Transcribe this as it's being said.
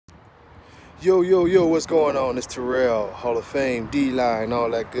Yo, yo, yo, what's going on? It's Terrell, Hall of Fame, D-line, all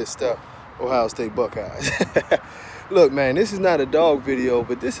that good stuff. Ohio State Buckeyes. Look, man, this is not a dog video,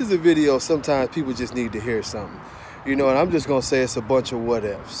 but this is a video sometimes people just need to hear something. You know, and I'm just going to say it's a bunch of what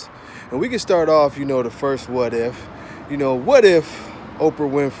ifs. And we can start off, you know, the first what if. You know, what if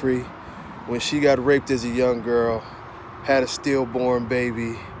Oprah Winfrey, when she got raped as a young girl, had a stillborn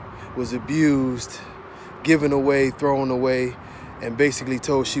baby, was abused, given away, thrown away, and basically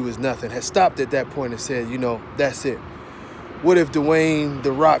told she was nothing, had stopped at that point and said, you know, that's it. What if Dwayne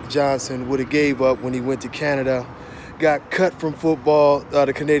 "The Rock" Johnson would have gave up when he went to Canada, got cut from football,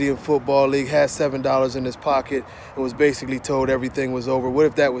 the Canadian Football League, had $7 in his pocket, and was basically told everything was over? What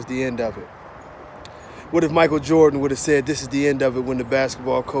if that was the end of it? What if Michael Jordan would have said this is the end of it when the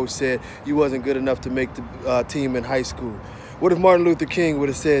basketball coach said you wasn't good enough to make the team in high school? What if Martin Luther King would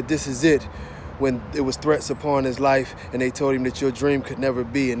have said this is it when it was threats upon his life and they told him that your dream could never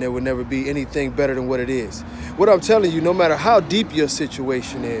be and there would never be anything better than what it is? What I'm telling you, no matter how deep your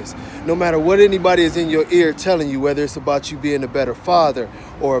situation is, no matter what anybody is in your ear telling you, whether it's about you being a better father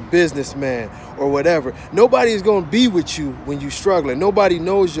or a businessman or whatever, nobody is going to be with you when you're struggling. Nobody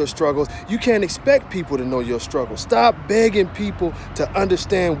knows your struggles. You can't expect people to know your struggles. Stop begging people to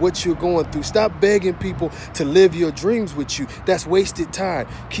understand what you're going through. Stop begging people to live your dreams with you. That's wasted time.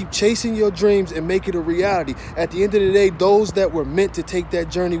 Keep chasing your dreams and make it a reality. At the end of the day, those that were meant to take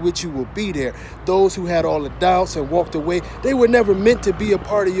that journey with you will be there. Those who had all the doubts and walked away, they were never meant to be a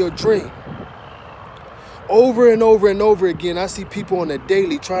part of your dream. Over and over and over again, I see people on a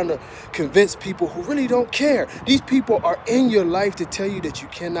daily trying to convince people who really don't care. These people are in your life to tell you that you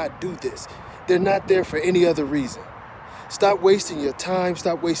cannot do this. They're not there for any other reason. Stop wasting your time,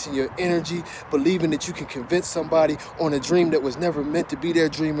 stop wasting your energy, believing that you can convince somebody on a dream that was never meant to be their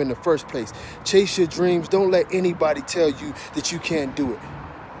dream in the first place. Chase your dreams. Don't let anybody tell you that you can't do it.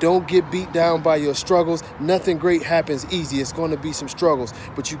 Don't get beat down by your struggles. Nothing great happens easy. It's going to be some struggles.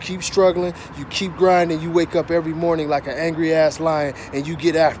 But you keep struggling, you keep grinding, you wake up every morning like an angry ass lion and you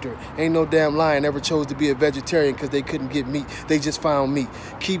get after it. Ain't no damn lion ever chose to be a vegetarian because they couldn't get meat. They just found meat.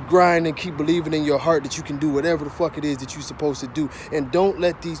 Keep grinding, keep believing in your heart that you can do whatever the fuck it is that you're supposed to do. And don't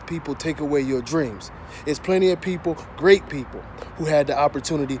let these people take away your dreams. There's plenty of people, great people, who had the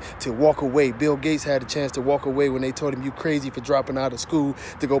opportunity to walk away. Bill Gates had a chance to walk away when they told him you crazy for dropping out of school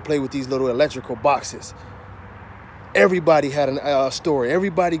to go play with these little electrical boxes. Everybody had a story.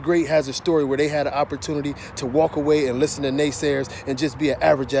 Everybody great has a story where they had an opportunity to walk away and listen to naysayers and just be an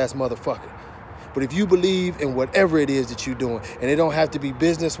average-ass motherfucker. But if you believe in whatever it is that you're doing, and it don't have to be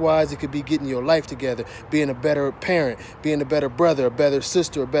business-wise, it could be getting your life together, being a better parent, being a better brother, a better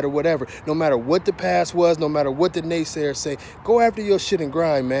sister, a better whatever. No matter what the past was, no matter what the naysayers say, go after your shit and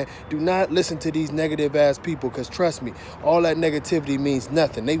grind, man. Do not listen to these negative-ass people, because trust me, all that negativity means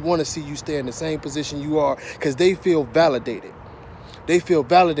nothing. They want to see you stay in the same position you are because they feel validated. They feel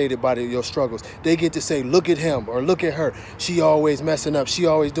validated by your struggles. They get to say, look at him or look at her. She always messing up. She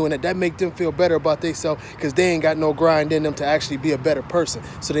always doing that. That make them feel better about themselves because they ain't got no grind in them to actually be a better person.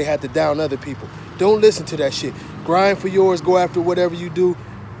 So they have to down other people. Don't listen to that shit. Grind for yours. Go after whatever you do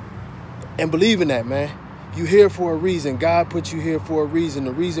and believe in that, man. You here for a reason. God put you here for a reason.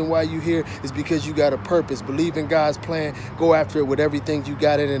 The reason why you here is because you got a purpose. Believe in God's plan. Go after it with everything you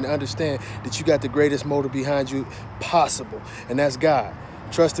got in it and understand that you got the greatest motive behind you possible. And that's God.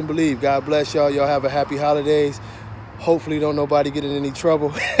 Trust and believe. God bless y'all. Y'all have a happy holidays. Hopefully don't nobody get in any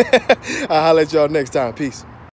trouble. I'll holler at y'all next time. Peace.